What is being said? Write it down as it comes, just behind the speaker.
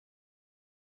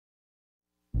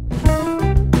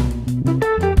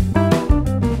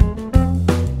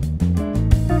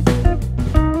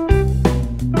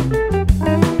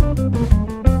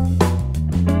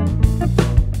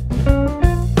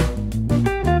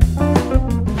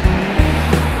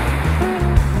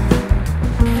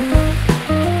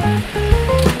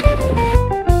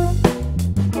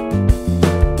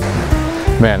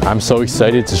Man, I'm so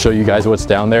excited to show you guys what's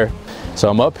down there. So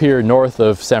I'm up here north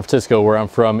of San Francisco, where I'm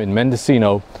from, in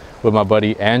Mendocino, with my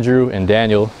buddy Andrew and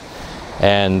Daniel.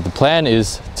 And the plan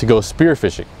is to go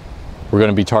spearfishing. We're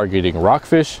going to be targeting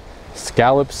rockfish,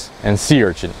 scallops, and sea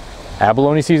urchin.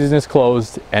 Abalone season is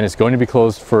closed, and it's going to be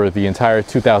closed for the entire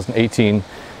 2018,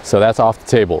 so that's off the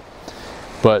table.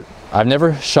 But I've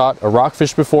never shot a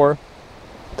rockfish before.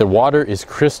 The water is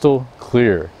crystal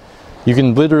clear. You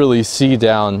can literally see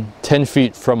down 10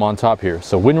 feet from on top here.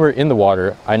 So when we're in the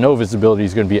water, I know visibility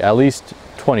is going to be at least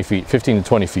 20 feet, 15 to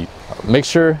 20 feet. Make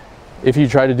sure, if you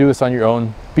try to do this on your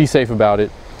own, be safe about it.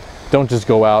 Don't just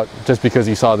go out just because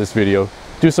you saw this video.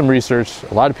 Do some research.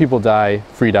 A lot of people die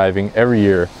freediving every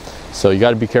year, so you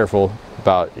got to be careful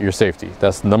about your safety.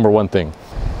 That's the number one thing.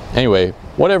 Anyway,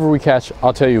 whatever we catch,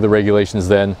 I'll tell you the regulations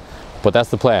then, but that's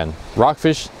the plan.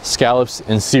 Rockfish, scallops,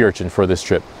 and sea urchin for this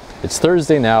trip. It's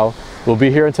Thursday now. We'll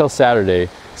be here until Saturday,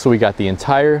 so we got the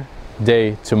entire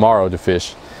day tomorrow to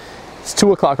fish. It's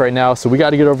 2 o'clock right now, so we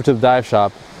got to get over to the dive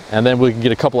shop, and then we can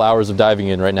get a couple hours of diving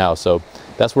in right now. So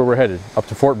that's where we're headed, up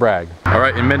to Fort Bragg. All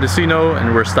right, in Mendocino,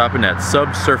 and we're stopping at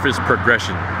Subsurface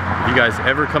Progression. If you guys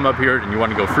ever come up here and you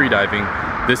want to go free diving,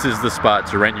 this is the spot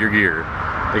to rent your gear.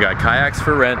 They got kayaks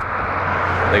for rent.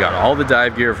 They got all the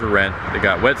dive gear for rent. They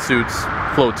got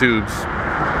wetsuits, float tubes,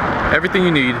 everything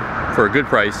you need for a good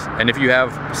price. And if you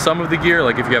have some of the gear,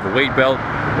 like if you have a weight belt,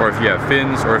 or if you have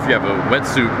fins, or if you have a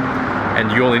wetsuit,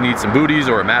 and you only need some booties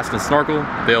or a mask and snorkel,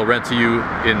 they'll rent to you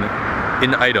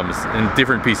in items, in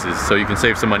different pieces, so you can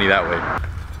save some money that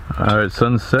way. All right,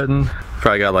 sun's setting.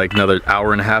 Probably got like another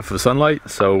hour and a half of sunlight,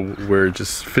 so we're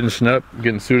just finishing up,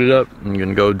 getting suited up. I'm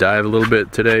gonna go dive a little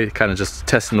bit today, kind of just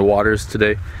testing the waters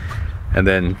today. And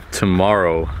then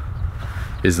tomorrow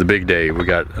is the big day. We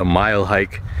got a mile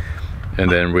hike, and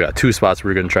then we got 2 spots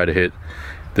we're gonna try to hit.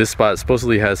 This spot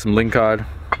supposedly has some lingcod,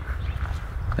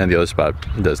 and the other spot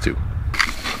does too.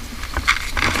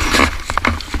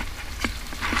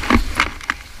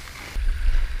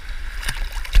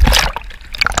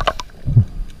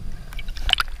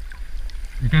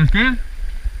 You guys good?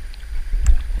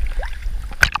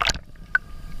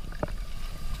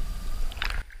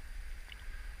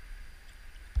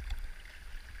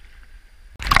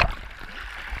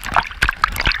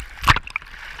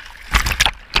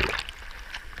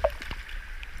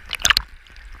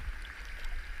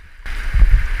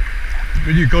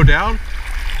 When you go down,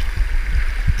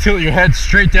 tilt your head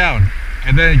straight down,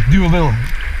 and then do a little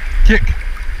kick,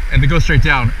 and then go straight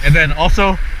down. And then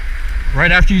also,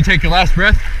 right after you take your last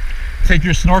breath, take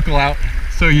your snorkel out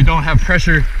so you don't have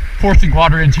pressure forcing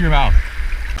water into your mouth.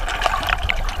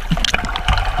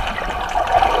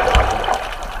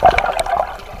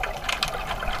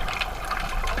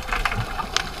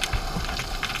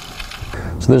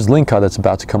 So there's Lingcod that's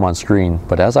about to come on screen,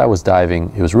 but as I was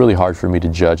diving, it was really hard for me to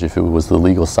judge if it was the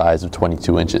legal size of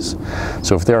 22 inches.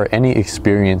 So if there are any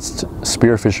experienced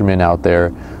spear fishermen out there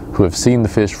who have seen the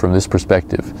fish from this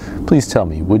perspective, please tell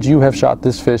me, would you have shot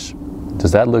this fish?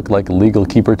 Does that look like a legal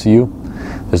keeper to you?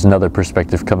 There's another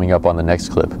perspective coming up on the next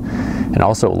clip. And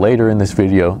also later in this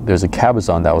video, there's a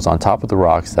cabezon that was on top of the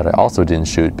rocks that I also didn't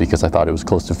shoot because I thought it was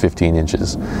close to 15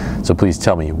 inches. So please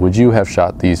tell me, would you have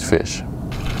shot these fish?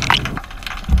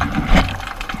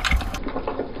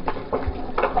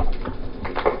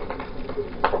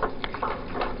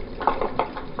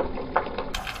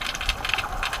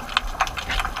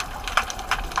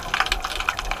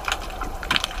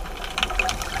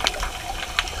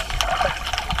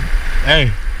 Hey,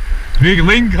 big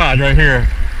lingcod right here.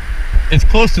 It's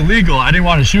close to legal. I didn't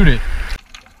want to shoot it.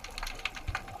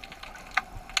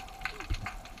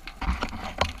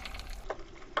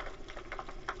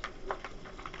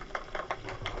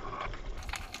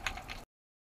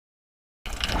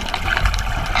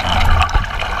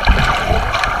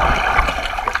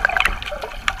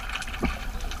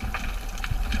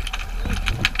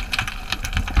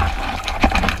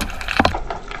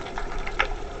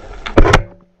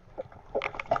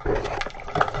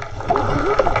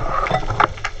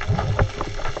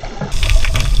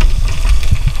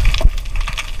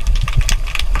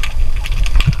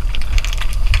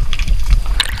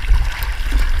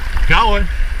 Got one.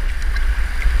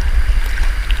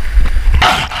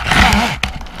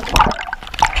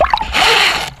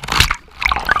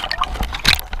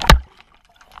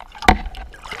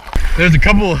 There's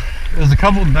a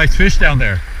couple nice fish down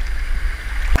there.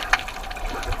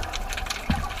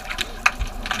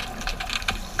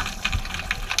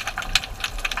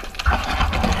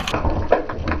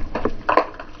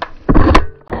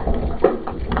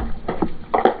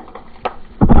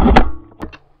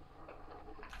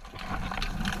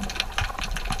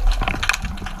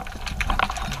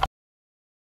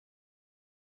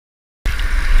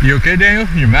 You okay, Daniel?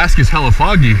 Your mask is hella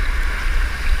foggy.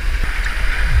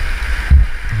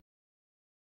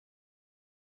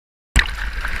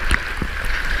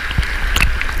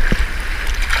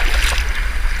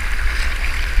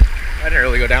 I didn't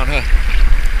really go down, huh?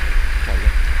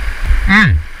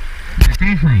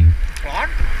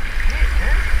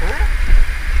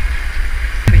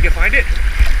 Think you'll find it?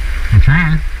 I'm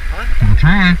trying. Huh? I'm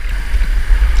trying.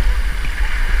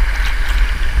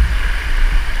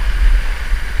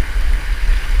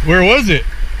 Where was it?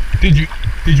 Did you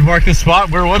mark the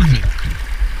spot? Where was it?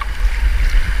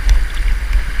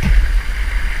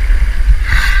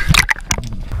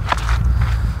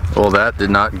 Well, that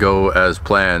did not go as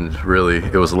planned, really.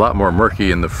 It was a lot more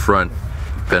murky in the front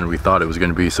than we thought it was going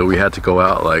to be, so we had to go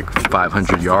out like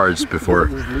 500 yards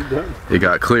before it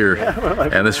got clear.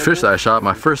 And this fish that I shot,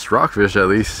 my first rockfish at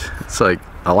least, it's like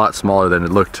a lot smaller than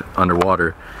it looked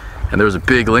underwater. And there was a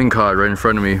big lingcod right in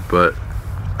front of me, but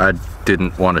I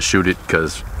didn't want to shoot it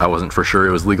because I wasn't for sure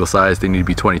it was legal size. They need to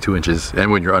be 22 inches,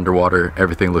 and when you're underwater,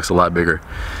 everything looks a lot bigger.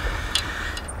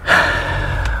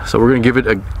 So we're gonna give it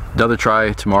another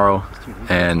try tomorrow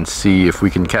and see if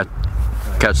we can catch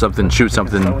something, shoot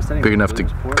something big enough to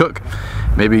cook.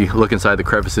 Maybe look inside the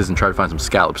crevices and try to find some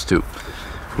scallops too.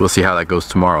 We'll see how that goes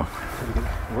tomorrow.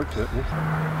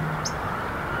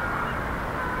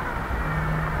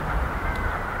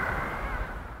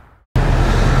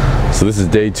 So this is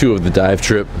day 2 of the dive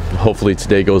trip. Hopefully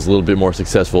today goes a little bit more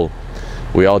successful.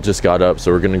 We all just got up,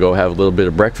 so we're gonna go have a little bit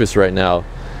of breakfast right now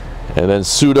and then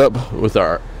suit up with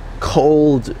our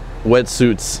cold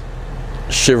wetsuits,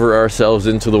 shiver ourselves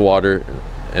into the water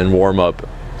and warm up,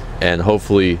 and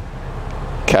hopefully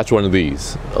catch one of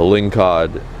these, a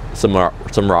lingcod,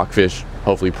 some rockfish,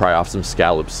 hopefully pry off some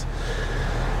scallops.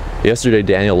 Yesterday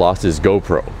Daniel lost his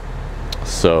GoPro,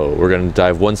 so we're gonna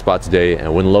dive one spot today,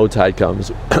 and when low tide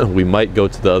comes we might go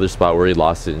to the other spot where he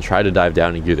lost it and try to dive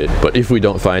down and get it. But if we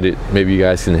don't find it, maybe you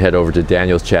guys can head over to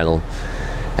Daniel's channel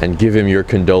and give him your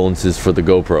condolences for the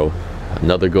GoPro.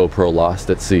 Another GoPro lost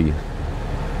at sea.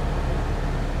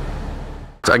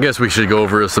 So I guess we should go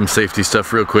over some safety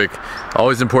stuff real quick.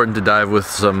 Always important to dive with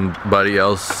somebody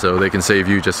else so they can save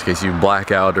you just in case you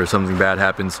black out or something bad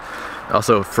happens.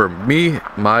 Also for me,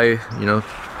 my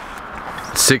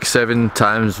 6-7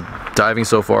 times diving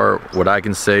so far, what I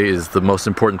can say is the most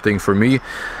important thing for me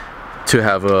to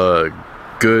have a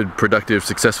good, productive,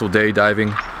 successful day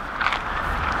diving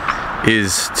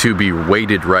is to be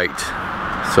weighted right.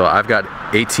 So I've got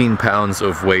 18 pounds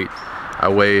of weight. I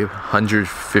weigh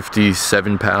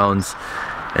 157 pounds,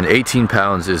 and 18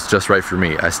 pounds is just right for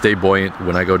me. I stay buoyant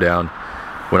when I go down,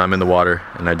 when I'm in the water,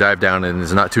 and I dive down, and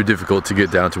it's not too difficult to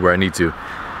get down to where I need to.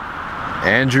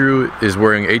 Andrew is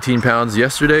wearing 18 pounds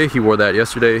yesterday. He wore that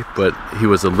yesterday, but it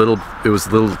was a little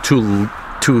too,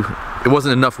 it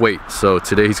wasn't enough weight. So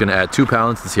today he's gonna add 2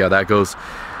 pounds to see how that goes.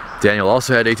 Daniel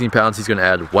also had 18 pounds. He's gonna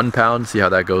add 1 pound, see how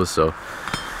that goes. So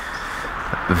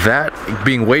that,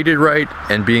 being weighted right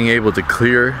and being able to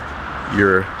clear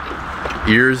your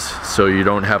ears so you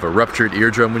don't have a ruptured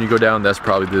eardrum when you go down, that's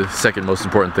probably the second most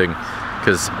important thing,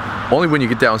 because only when you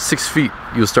get down 6 feet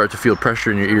you'll start to feel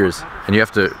pressure in your ears, and you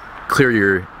have to clear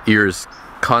your ears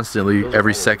constantly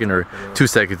every second or 2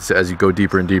 seconds as you go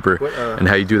deeper and deeper. And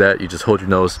how you do that, you just hold your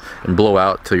nose and blow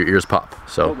out till your ears pop.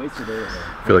 So I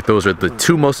feel like those are the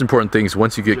 2 most important things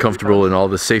once you get comfortable in all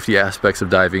the safety aspects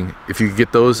of diving. If you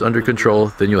get those under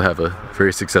control, then you'll have a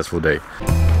very successful day.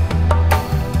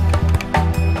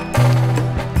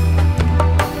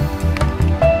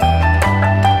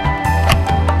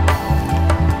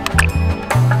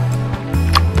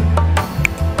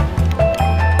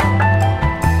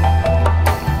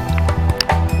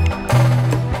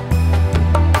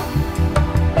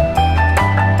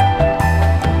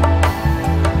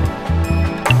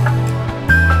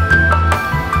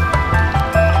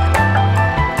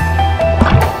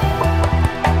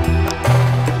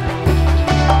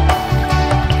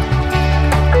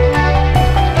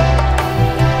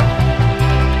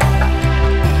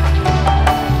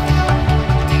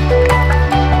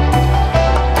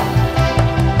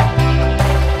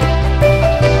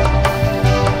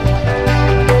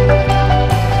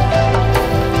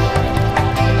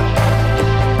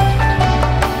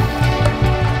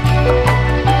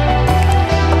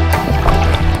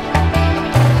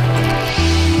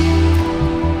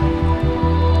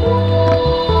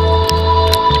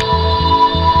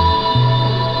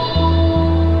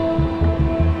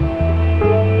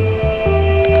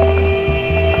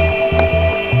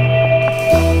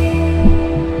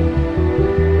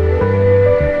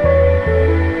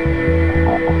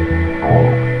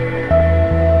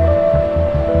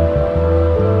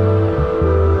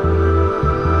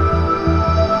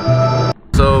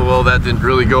 that didn't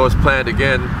really go as planned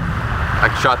again. I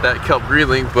shot that kelp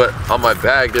greenling, but on my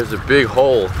bag there's a big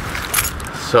hole.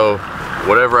 So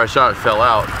whatever I shot fell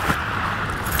out.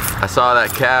 I saw that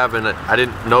cab and I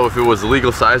didn't know if it was a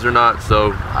legal size or not,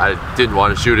 so I didn't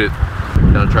want to shoot it.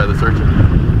 Gonna try the searching.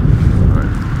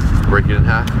 Alright, break it in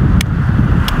half.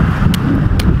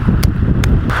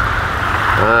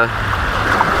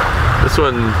 This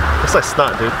one looks like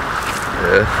snot, dude.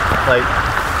 Yeah. Like,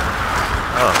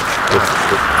 oh.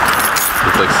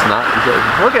 Looks like snot.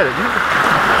 Look at it, dude.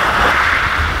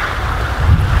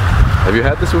 Have you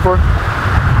had this before?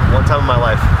 One time in my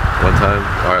life. One time.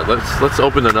 All right, let's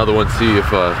open another one. See if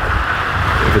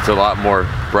it's a lot more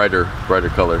brighter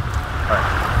color. All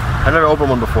right. I've never opened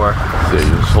one before. So you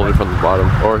just hold it from the bottom,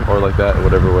 or like that,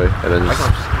 whatever way, and then just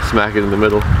smack it in the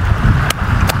middle.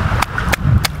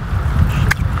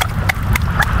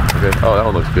 Okay. Oh, that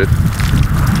one looks good.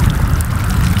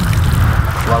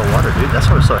 A lot of water, dude. That's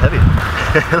why it's so heavy.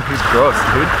 It looks gross,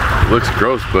 dude. It looks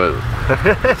gross, but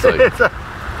it's like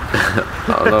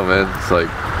I don't know, man. It's like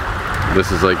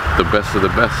this is like the best of the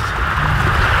best.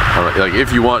 Like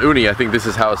if you want uni, I think this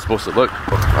is how it's supposed to look.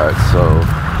 All right, so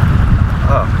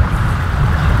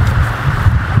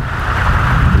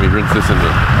let me rinse this in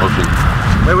the ocean.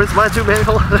 Wait, where's mine too, man?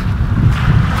 Hold on.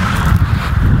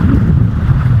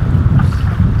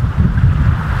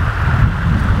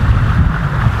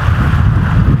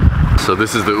 So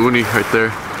this is the uni right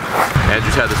there.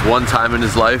 Andrew's had this one time in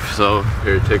his life, so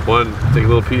here, take a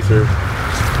little piece or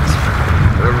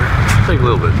whatever. Take a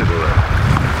little bit, take a little bit.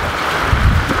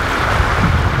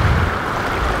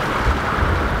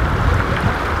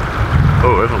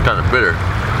 Oh, this one's kind of bitter.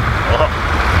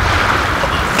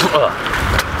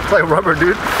 It's like rubber,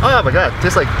 dude. Oh my god, it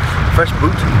tastes like fresh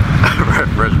boot.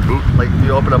 Fresh boot? Like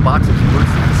you open a box of boots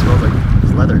and it smells like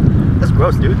it's leather. That's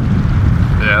gross, dude.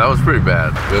 Yeah, that was pretty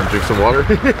bad. You want to drink some water?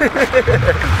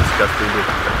 Disgusting,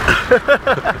 dude.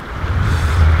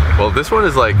 Well, this one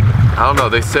is like, I don't know,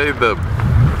 they say the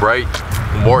bright,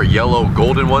 more yellow,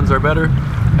 golden ones are better,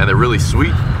 and they're really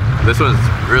sweet. This one's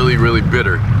really, really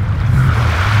bitter.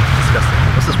 Disgusting.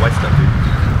 What's this white stuff, dude?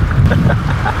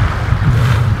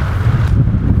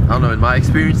 I don't know, in my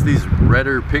experience, these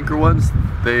redder, pinker ones,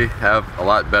 they have a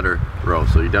lot better roe.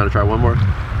 So you down to try one more?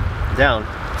 Down.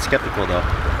 Skeptical though.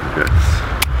 Okay.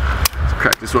 Let's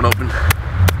crack this one open.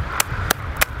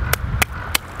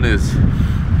 It is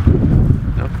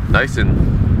nice and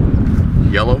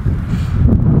yellow.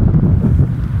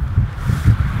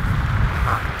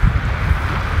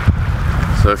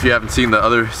 So if you haven't seen the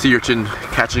other sea urchin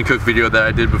catch and cook video that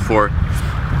I did before,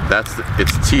 that's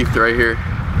its teeth right here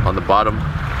on the bottom.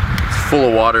 It's full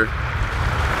of water,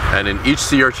 and in each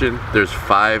sea urchin there's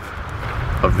 5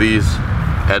 of these,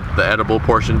 the edible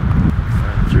portion.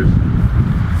 Cheers.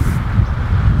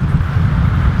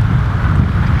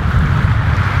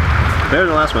 Better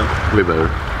than the last one. Way better.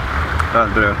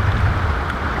 Not bitter.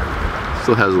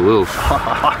 Still has a little.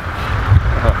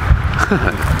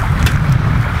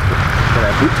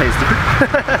 That boot taste,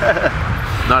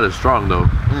 dude. Not as strong though.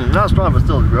 Not strong, but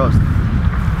still gross.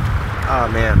 Oh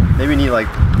man, maybe we need like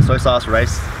soy sauce,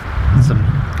 rice, some.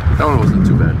 That one wasn't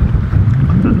too bad.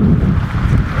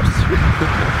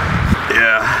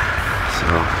 Yeah. So,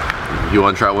 you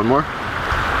want to try one more?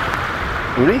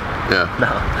 Uni? Yeah. No.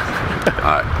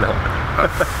 All right. No.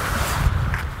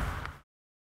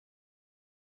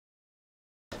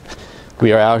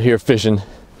 We are out here fishing.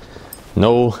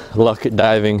 No luck at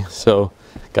diving, so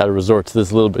got to resort to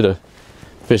this little bit of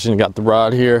fishing. Got the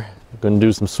rod here. Going to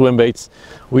do some swim baits.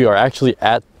 We are actually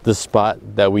at the spot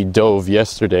that we dove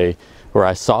yesterday, where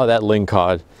I saw that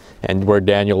lingcod and where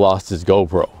Daniel lost his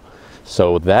GoPro.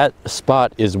 So that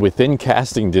spot is within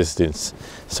casting distance.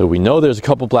 So we know there's a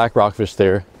couple black rockfish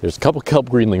there. There's a couple kelp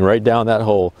greenling right down that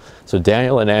hole. So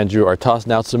Daniel and Andrew are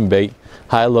tossing out some bait,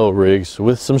 high-low rigs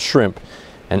with some shrimp,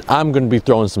 and I'm going to be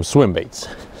throwing some swim baits.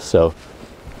 So,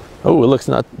 oh, it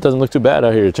doesn't look too bad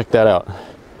out here. Check that out.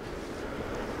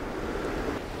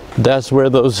 That's where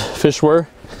those fish were.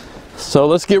 So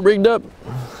let's get rigged up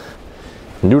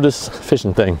and do this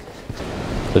fishing thing.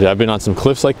 But I've been on some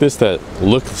cliffs like this that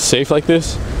look safe like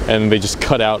this, and they just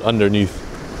cut out underneath.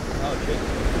 Oh shit.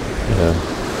 Yeah.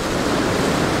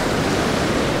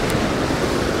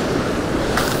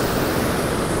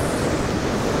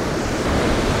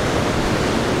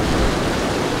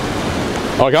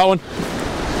 Oh, I got one.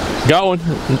 Got one.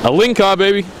 A lingcod,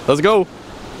 baby. Let's go.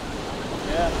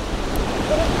 Yeah.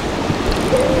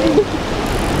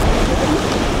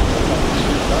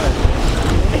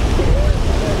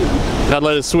 Gotta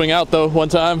let it swing out though one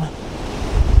time.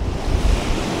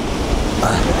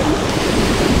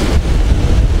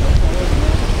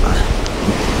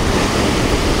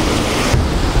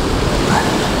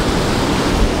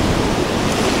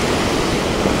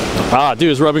 Ah,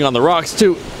 dude, it's rubbing on the rocks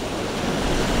too.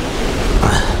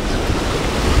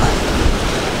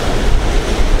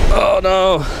 Oh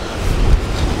no.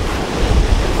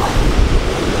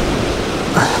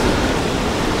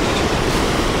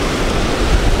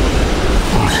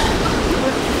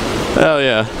 Hell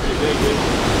yeah.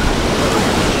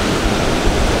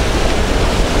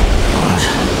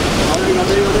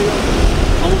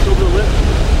 Almost over the lip.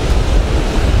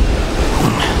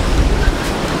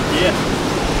 Yeah.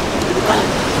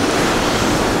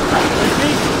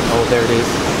 Oh, there it is.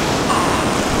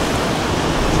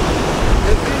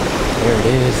 There it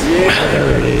is. Yeah.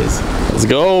 There it is. Let's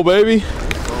go, baby.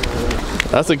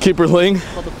 That's a keeper ling.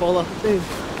 About to fall off the thing.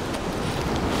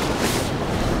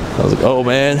 I was like, oh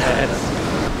man.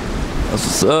 That's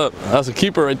what's up. That's a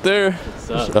keeper right there. What's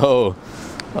up? Oh,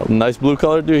 a nice blue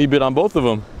color, dude. He bit on both of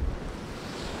them.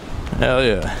 Hell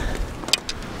yeah.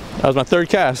 That was my third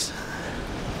cast.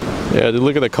 Yeah, dude,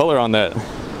 look at the color on that.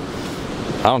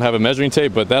 I don't have a measuring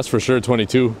tape, but that's for sure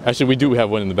 22. Actually, we do have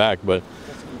one in the back, but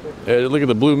yeah, look at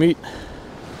the blue meat.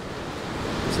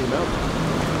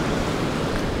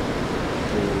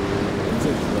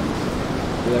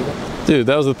 Dude,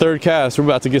 that was the third cast. We're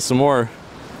about to get some more.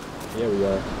 Yeah, we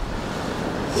are.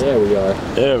 Yeah, we are.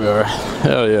 Yeah, we are.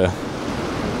 Hell yeah.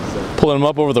 Pulling them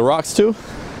up over the rocks too.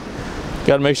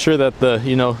 Got to make sure that the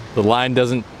line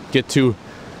doesn't get too.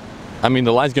 I mean,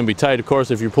 the line's gonna be tight, of course,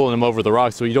 if you're pulling them over the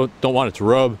rocks, so you don't want it to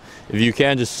rub. If you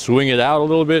can, just swing it out a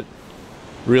little bit,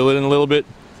 reel it in a little bit,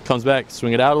 comes back,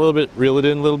 swing it out a little bit, reel it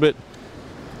in a little bit.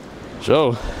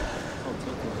 So,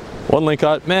 one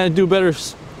Lingcod, man, do better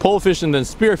pole fishing than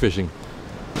spear fishing.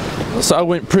 So I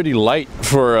went pretty light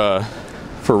for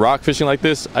rock fishing like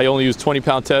this. I only used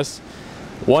 20-pound tests,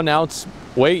 1 ounce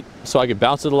weight, so I could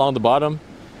bounce it along the bottom.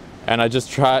 And I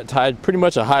just tied pretty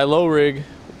much a high-low rig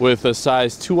with a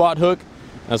size 2/0 hook.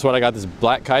 That's what I got this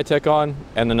black Kitech on,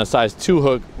 and then a size 2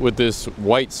 hook with this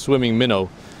white swimming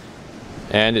minnow.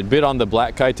 And it bit on the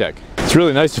black Kitech. It's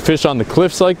really nice to fish on the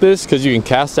cliffs like this because you can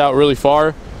cast out really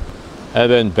far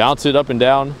and then bounce it up and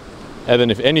down. And then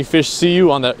if any fish see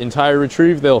you on that entire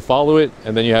retrieve, they'll follow it,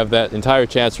 and then you have that entire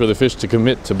chance for the fish to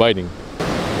commit to biting.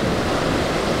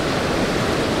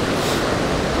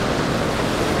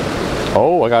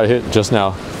 Oh, I got a hit just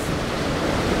now.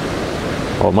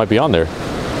 Oh, it might be on there.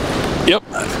 Yep.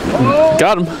 Oh.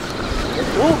 Got him.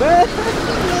 Oh,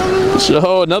 man.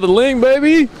 So another ling,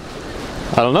 baby.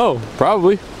 I don't know,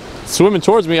 probably. Swimming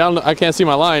towards me, I can't see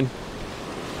my line.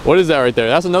 What is that right there?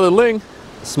 That's another ling.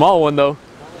 Small one though.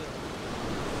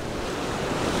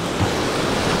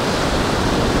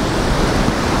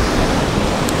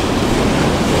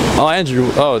 Oh, Andrew,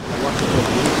 oh.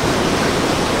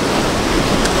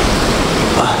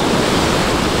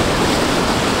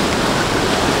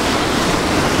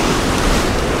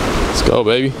 Let's go,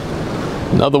 baby.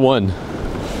 Another one.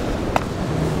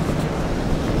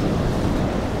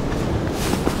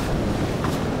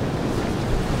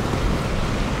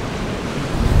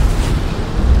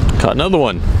 Caught another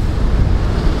one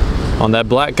on that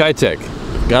black Kitech.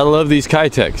 Gotta love these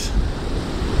Kitechs.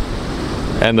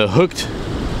 And the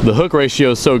hook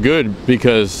ratio is so good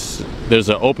because there's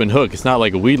an open hook. It's not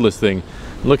like a weedless thing.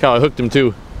 Look how I hooked him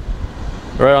too.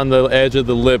 Right on the edge of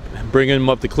the lip, bringing him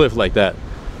up the cliff like that.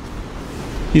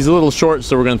 He's a little short,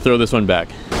 so we're gonna throw this one back.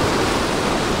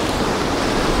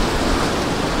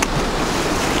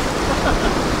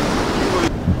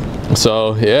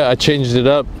 So yeah, I changed it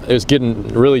up. It was getting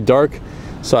really dark,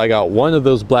 so I got one of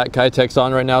those black Kitechs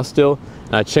on right now still,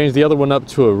 and I changed the other one up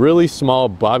to a really small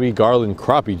Bobby Garland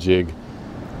crappie jig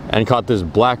and caught this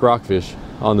black rockfish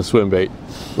on the swim bait.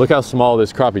 Look how small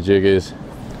this crappie jig is.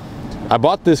 I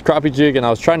bought this crappie jig and I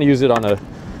was trying to use it on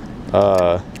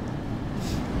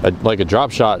like a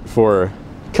drop shot for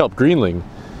kelp greenling,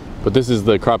 but this is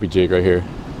the crappie jig right here.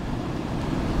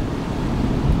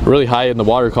 Really high in the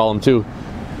water column too.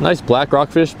 Nice black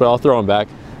rockfish, but I'll throw them back.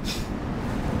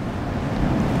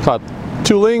 Caught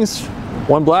 2 lings,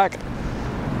 1 black,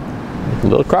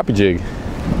 little crappie jig.